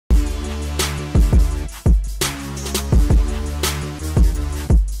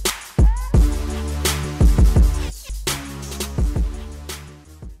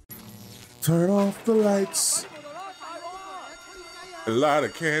Turn off the lights. Light a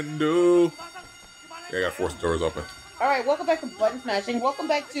candle. Yeah, I gotta force the doors open. Alright, welcome back to Button Smashing. Welcome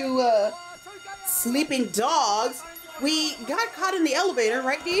back to Sleeping Dogs. We got caught in the elevator,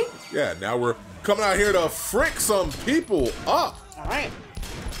 right, D? Yeah, now we're coming out here to frick some people up. Alright.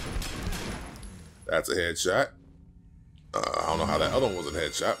 That's a headshot. I don't know how that other one was a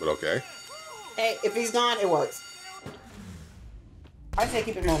headshot, but okay. Hey, if he's gone, it works. I say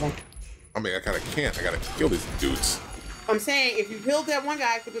keep it moving. I mean, I kind of can't. I gotta kill these dudes. I'm saying, if you killed that one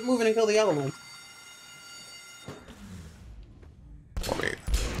guy, keep it moving and kill the other one. I mean,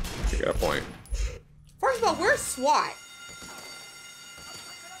 you got a point. First of all, where's SWAT?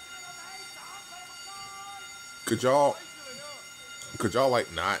 Could y'all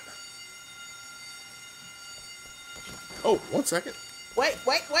like not? Oh, 1 second. Wait.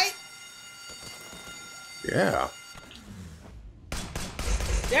 Yeah.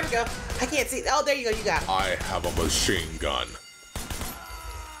 There we go. I can't see. Oh, there you go. You got it. I have a machine gun.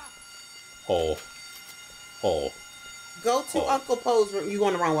 Hole. Go to Uncle Poe's room. You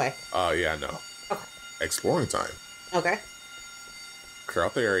going the wrong way. Yeah, no. Okay. Exploring time. Okay. Clear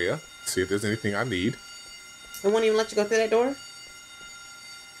out the area. See if there's anything I need. It won't even let you go through that door?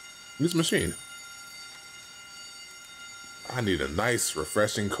 Use machine. I need a nice,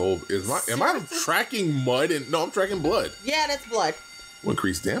 refreshing cold. Am I tracking mud? No, I'm tracking blood. Yeah, that's blood. Will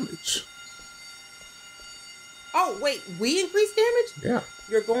increase damage. Oh, wait. We increase damage? Yeah.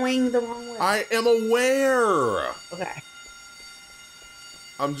 You're going the wrong way. I am aware. Okay.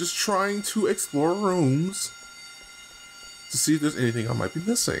 I'm just trying to explore rooms to see if there's anything I might be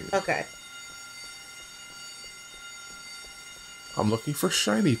missing. Okay. I'm looking for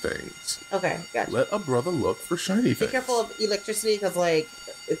shiny things. Okay, gotcha. Let a brother look for shiny things. Be careful of electricity because, like,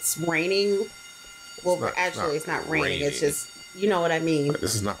 it's raining. Well, it's not raining. It's just, you know what I mean.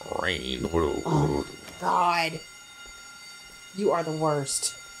 This is not rain. Oh, God. You are the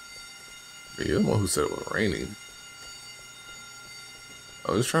worst. You're the one who said it was raining.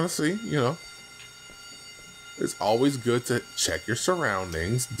 I was just trying to see, you know. It's always good to check your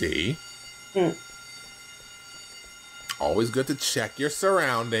surroundings, D. Always good to check your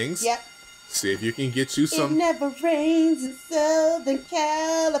surroundings. Yep. See if you can get you some... It never rains in Southern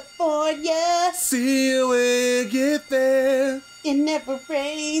California. See you when you get there. It never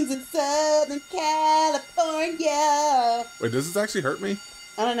rains in Southern California. Wait, does this actually hurt me?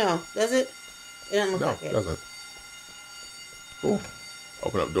 I don't know. Does it? It doesn't look like it. No, it doesn't. Cool.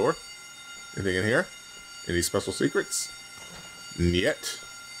 Open up door. Anything in here? Any special secrets? Yet.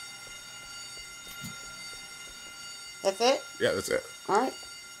 That's it? Yeah, that's it. All right.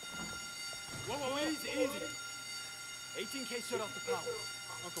 Whoa, easy. 18K shut off the power.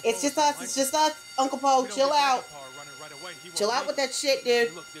 It's just us. Uncle Poe, chill out. Chill out with that shit,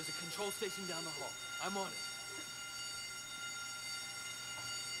 dude. Look, there's a control station down the hall. I'm on it.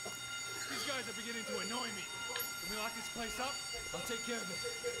 These guys are beginning to annoy me. Can we lock this place up? I'll take care of it.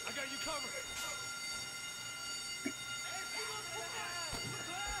 I got you covered.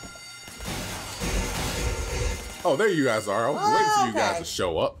 Oh, there you guys are. I was waiting for you guys to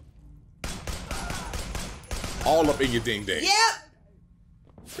show up. All up in your ding ding. Yep.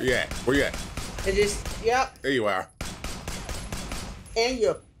 Where you at? Where you at? It just, yep. There you are. And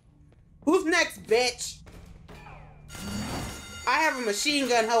you. Who's next, bitch? I have a machine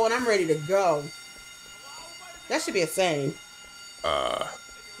gun, hoe, and I'm ready to go. That should be a saying.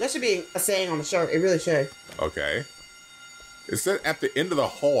 That should be a saying on the shirt. It really should. Okay. It said at the end of the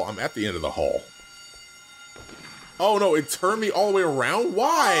hall. I'm at the end of the hall. Oh, no, it turned me all the way around?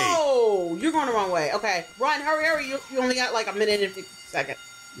 Why? Oh, you're going the wrong way. Okay, run, hurry. You only got like a minute and 50 seconds.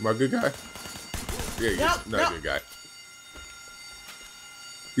 Am I a good guy? Yeah, you're not a good guy.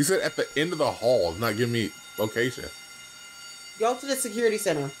 You said at the end of the hall, not giving me location. Go to the security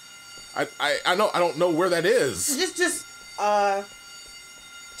center. I know, I don't know where that is. Just,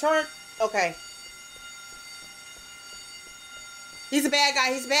 turn, okay. He's a bad guy,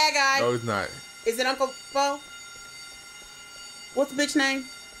 No, he's not. Is it Uncle Bo? What's the bitch name?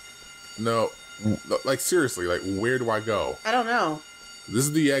 No, like seriously, like where do I go? I don't know. This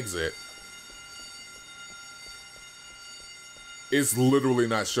is the exit. It's literally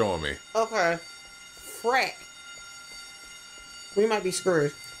not showing me. Okay. Frick. We might be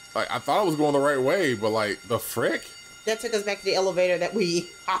screwed. Like, I thought I was going the right way, but like, the frick? That took us back to the elevator that we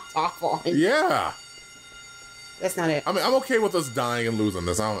hopped off on. Yeah. That's not it. I mean, I'm okay with us dying and losing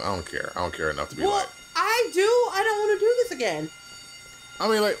this. I don't care. I don't care enough to be like... I do. I don't want to do this again. I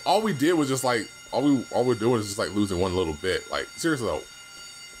mean, like, all we did was just like... All we're doing is just like losing one little bit. Like, seriously though.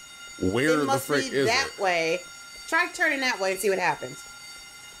 Where the frick is it? That way. Try turning that way and see what happens.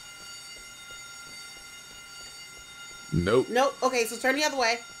 Nope. Nope. Okay, so turn the other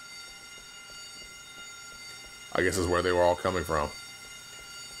way. I guess is where they were all coming from.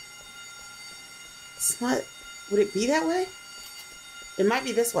 It's not. Would it be that way? It might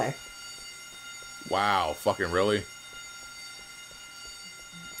be this way. Wow. Fucking really?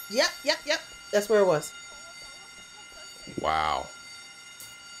 Yep. That's where it was. Wow.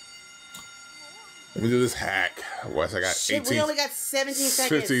 Let me do this hack. Wes, I got Shit, 18. we only got 17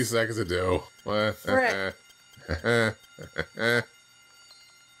 seconds. 15 seconds to do. Frick.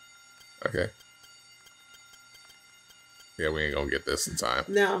 Okay. Yeah, we ain't gonna get this in time.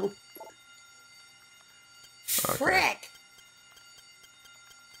 No. Okay. Frick.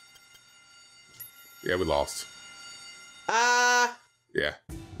 Yeah, we lost. Yeah.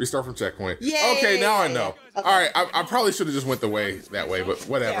 Restart from checkpoint. Yeah. Okay, now I know. Okay. All right, I probably should have just went that way, but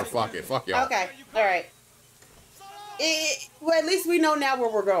whatever. Yeah. Fuck it. Fuck y'all. Okay. All right. Well, at least we know now where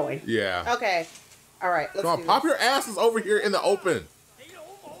we're going. Yeah. Okay. All right. Let's Come on, do pop this. your asses over here in the open.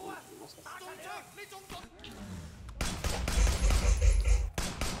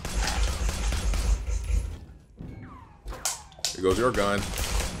 There goes your gun.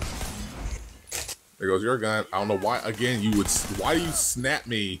 There goes your gun. I don't know why. Again, why do you snap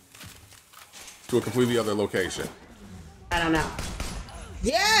me to a completely other location? I don't know.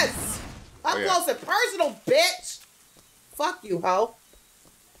 Yes! Up yeah. close and personal, bitch! Fuck you, ho.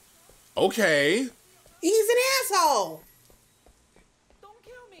 Okay. He's an asshole! Don't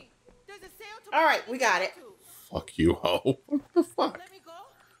kill me. There's a sale to All right, we got it. Fuck you, ho. What the fuck? Let me go.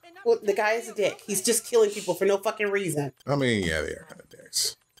 And I'm Well, the gonna guy take is a your dick. He's girlfriend. just killing people for no fucking reason. I mean, yeah, they are kind of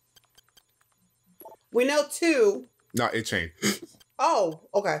dicks. We know 2. No, it changed. Oh,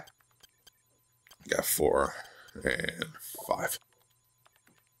 okay. Got 4 and 5.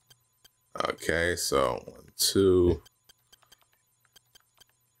 Okay, so 1, 2,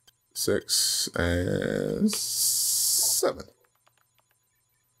 6, and 7.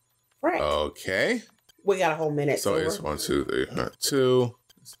 Right. Okay. We got a whole minute. So it's we're- 1, 2, 3, 2.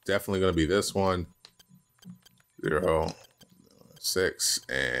 It's definitely going to be this one. 0, 6,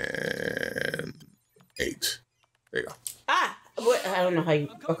 and 8. There you go. What? I don't know how you.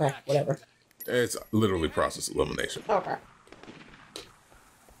 Okay, whatever. It's literally process elimination. Okay.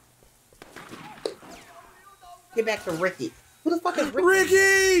 Get back to Ricky. Who the fuck is Ricky?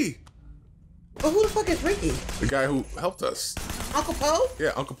 Ricky! But who the fuck is Ricky? The guy who helped us. Uncle Poe?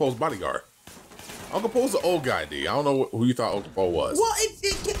 Yeah, Uncle Poe's bodyguard. Uncle Poe's the old guy, D. I don't know who you thought Uncle Poe was. Well,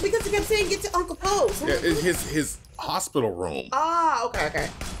 because he kept saying get to Uncle Poe's. Yeah, it's his hospital room. Ah, okay.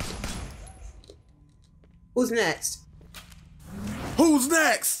 Who's next? Who's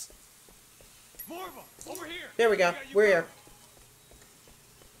next? More of them. Over here. There we go. Yeah, you We're got here.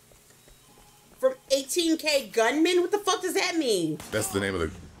 From 18K Gunmen? What the fuck does that mean? That's the name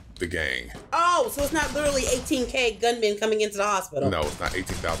of the gang. Oh, so it's not literally 18K gunmen coming into the hospital. No, it's not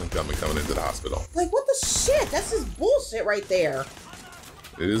 18,000 gunmen coming into the hospital. Like, what the shit? That's just bullshit right there.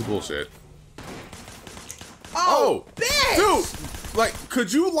 It is bullshit. Oh, bitch! Dude! Like,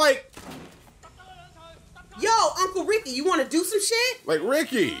 could you, like, Yo, Uncle Ricky, you want to do some shit? like,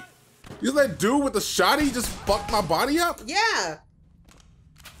 Ricky, you that dude with the shotty just fucked my body up? Yeah.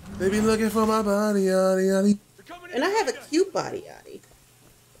 They be looking for my body, yaddy, yaddy. They're coming And in I have a together. cute body, Yachty.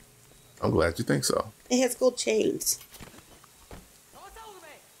 I'm glad you think so. It has gold chains.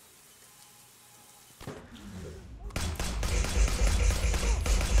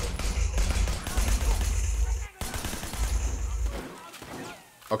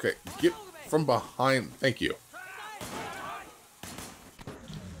 Okay, get from behind. Thank you.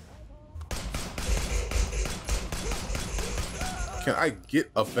 Can I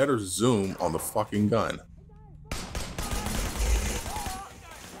get a better zoom on the fucking gun?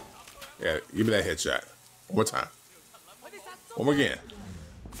 Yeah, give me that headshot. One more time. One more again.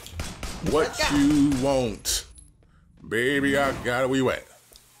 What you want? Baby, I got it. Where you at?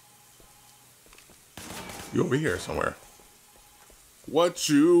 You over here somewhere. What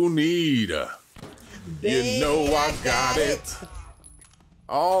you need? You know I got it.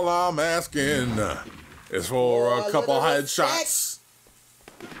 All I'm asking is for a couple little headshots.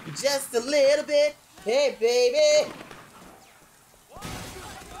 Just a little bit. Hey, baby.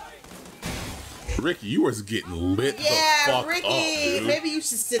 Ricky, you was getting lit the Yeah, fuck Ricky. up, dude. Maybe you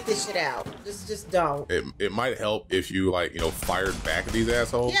should sit this shit out. Just don't. It might help if you, like, fired back at these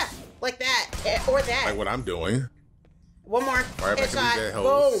assholes. Yeah, like that. Or that. Like what I'm doing. One more. Fire back at these Headshot.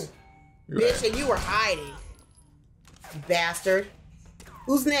 assholes. Boom. Look at Bitch, that. and you were hiding. You bastard.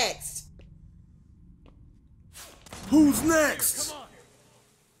 Who's next? Who's next? Come on.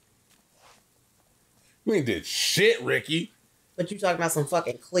 You ain't did shit, Ricky. But you talking about some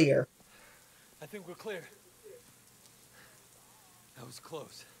fucking clear. I think we're clear. was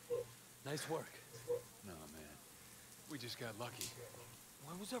close. Nice work. No, man. We just got lucky.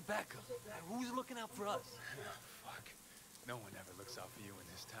 Where was our backup? Who's looking out for us? Fuck. No one ever looks out for you in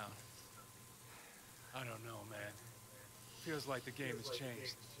this town. I don't know, man. Feels like the game has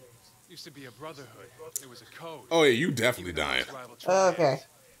changed. Used to be a brotherhood. It was a code. Oh yeah, you definitely dying. Okay.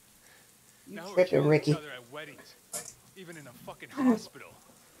 You Now we're tripping, killing Ricky. each other at weddings, even in a fucking hospital.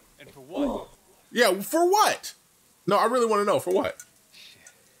 And for what? Yeah, for what? No, I really want to know for what. Shit.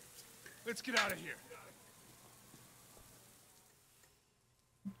 Let's get out of here.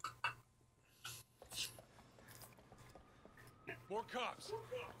 More cops.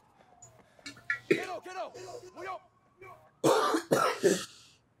 Get out! We don't.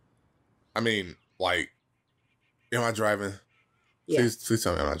 I mean, like, am I driving? Yeah. Please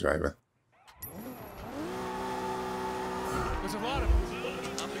tell me I'm not driving. There's a lot of them.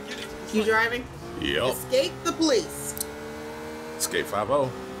 I'm beginning to You driving? Yep. Escape the police. Escape 5-0.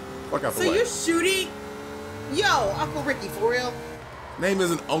 Fuck out the So way. you're shooting? Yo, Uncle Ricky, for real? Name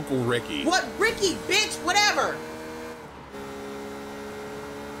isn't Uncle Ricky. What, Ricky, bitch, whatever.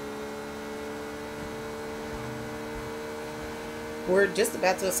 We're just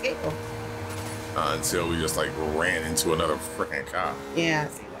about to escape them. Until we just like ran into another freaking cop. Yeah,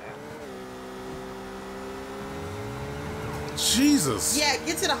 I see that. Jesus. Yeah,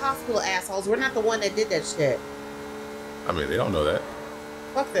 get to the hospital, assholes. We're not the one that did that shit. I mean, they don't know that.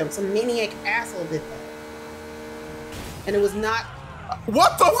 Fuck them. Some maniac asshole did that. And it was not...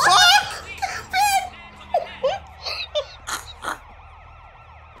 What the fuck?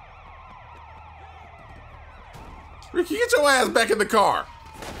 Ricky, get your ass back in the car.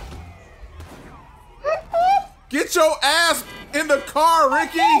 Get your ass in the car,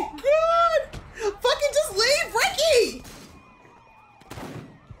 Ricky. Oh, God! Fucking just leave, Ricky!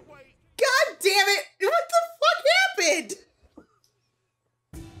 God damn it! What the fuck happened?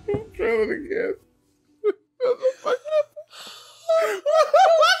 I'm trying it again. What the fuck happened?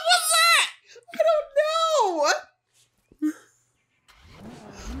 What was that? I don't know.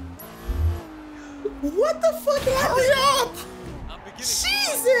 What the fuck happened? Hurry up!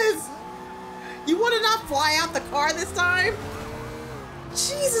 Jesus! You want to not fly out the car this time?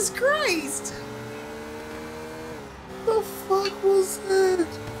 Jesus Christ! The fuck was that?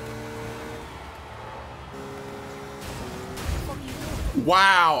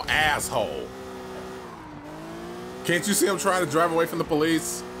 Wow, asshole. Can't you see I'm trying to drive away from the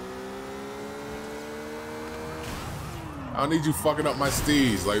police? I don't need you fucking up my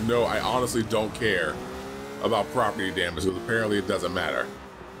steez. Like, no, I honestly don't care about property damage because apparently it doesn't matter.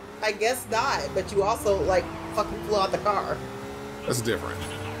 I guess not, but you also, like, fucking flew out the car. That's different.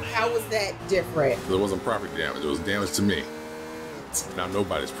 How was that different? It wasn't property damage, it was damage to me. Now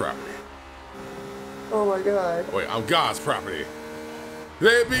nobody's property. Oh my God. Wait, I'm God's property.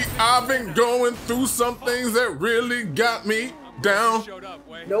 Baby, I've been going through some things that really got me down.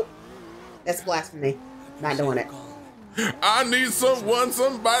 Nope. That's blasphemy. Not doing it. I need somebody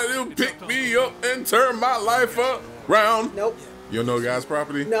to pick me up and turn my life around. Nope. You don't know God's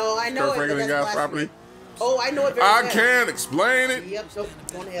property? No, I know Kirk it, but Franklin, that's God's blasphemy. property? Oh, I know it very I well. can't explain it. Yep, nope.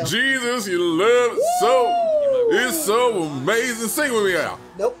 Going to hell. Jesus, you love it so. It's so amazing. Sing with me out.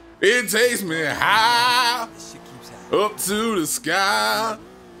 Nope. It takes me high up to the sky.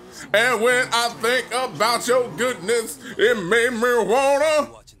 And when I think about your goodness, it made me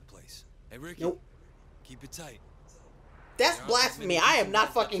wanna. Watching the place. Hey, Ricky. Nope. Keep it tight. That's blasphemy. I am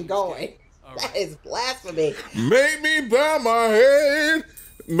not fucking going. That is blasphemy. Make me bow my head.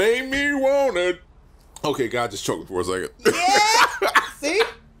 Make me wanna. Okay, God just choked me for a second. Yeah. See?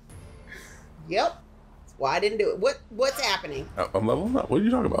 Yep. That's why I didn't do it. What's happening? I'm leveling up. What are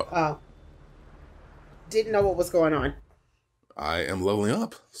you talking about? Oh. Didn't know what was going on. I am leveling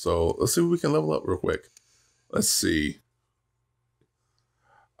up. So let's see if we can level up real quick. Let's see.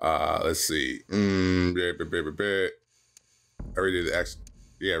 Let's see. I already did the action.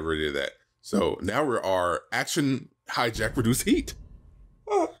 Yeah, I already did that. So now we're our action hijack reduce heat.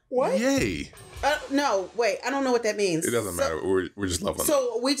 What? Yay. No, wait. I don't know what that means. It doesn't matter. We're just leveling up.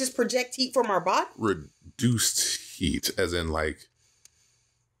 So we just project heat from our body? Reduced heat, as in like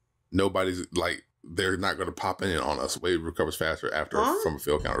nobody's like they're not going to pop in on us. Wave recovers faster after from a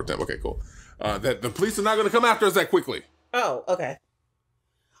field counter attempt. Okay, cool. That the police are not going to come after us that quickly. Oh, okay.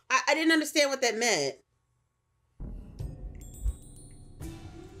 I didn't understand what that meant.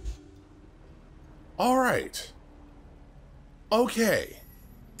 All right. Okay.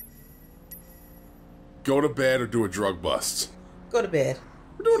 Go to bed or do a drug bust. Go to bed.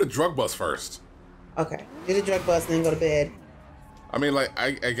 We're doing a drug bust first. Okay. Do the drug bust and then go to bed. I mean, like,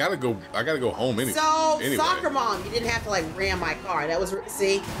 I gotta go home anyway. So, soccer mom, you didn't have to, like, ram my car. That was,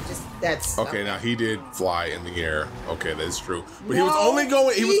 see? Just, that's... Okay, now he did fly in the air. Okay, that is true. But he was only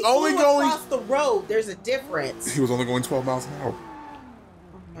going... He was only going... across the road. There's a difference. He was only going 12 miles an hour.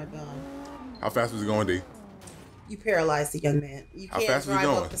 Oh, my God. How fast was he going, D? You paralyzed the young man. You How can't fast was he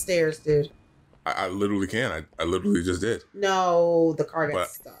drive going? up the stairs, dude. I literally can. I literally just did. No, the car got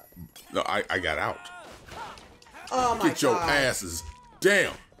stuck. No, I got out. Oh, my God. Get your asses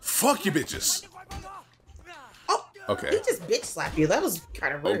down. Fuck you, bitches. Oh, okay. He just bitch slapped you. That was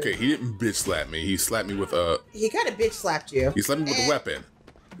kind of rude. Okay, he didn't bitch slap me. He slapped me with a... He kind of bitch slapped you. He slapped me with a weapon.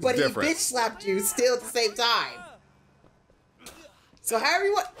 It's but different. he bitch slapped you still at the same time. So however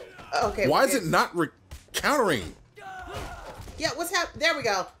you want... Okay. Why is it not countering? Yeah, what's happening? There we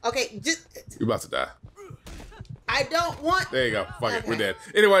go. Okay, just... You're about to die. I don't want... There you go. Fuck it. We're dead.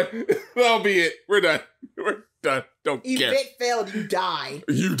 Anyway, that'll be it. We're done. We're done. Don't care. Event failed. You died.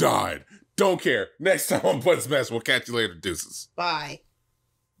 You died. Don't care. Next time on Button Smash, we'll catch you later. Deuces. Bye.